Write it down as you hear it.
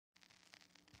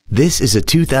This is a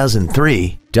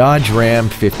 2003 Dodge Ram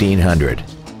 1500.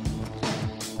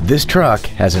 This truck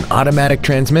has an automatic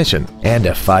transmission and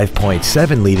a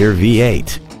 5.7-liter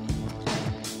V8.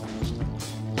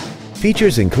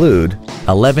 Features include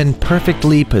 11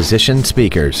 perfectly positioned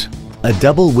speakers, a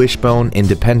double wishbone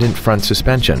independent front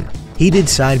suspension, heated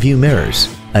side view mirrors,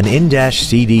 an in-dash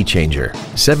CD changer,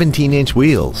 17-inch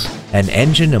wheels, an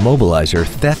engine immobilizer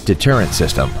theft deterrent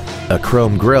system, a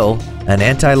chrome grille, an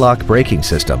anti-lock braking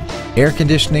system, air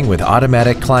conditioning with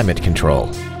automatic climate control,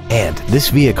 and this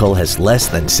vehicle has less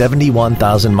than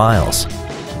 71,000 miles.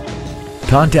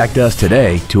 Contact us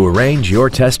today to arrange your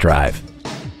test drive.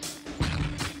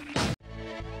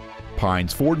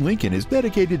 Pines Ford Lincoln is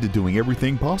dedicated to doing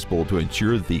everything possible to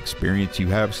ensure that the experience you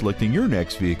have selecting your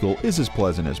next vehicle is as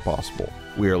pleasant as possible.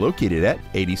 We are located at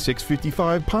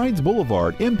 8655 Pines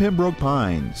Boulevard in Pembroke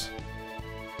Pines.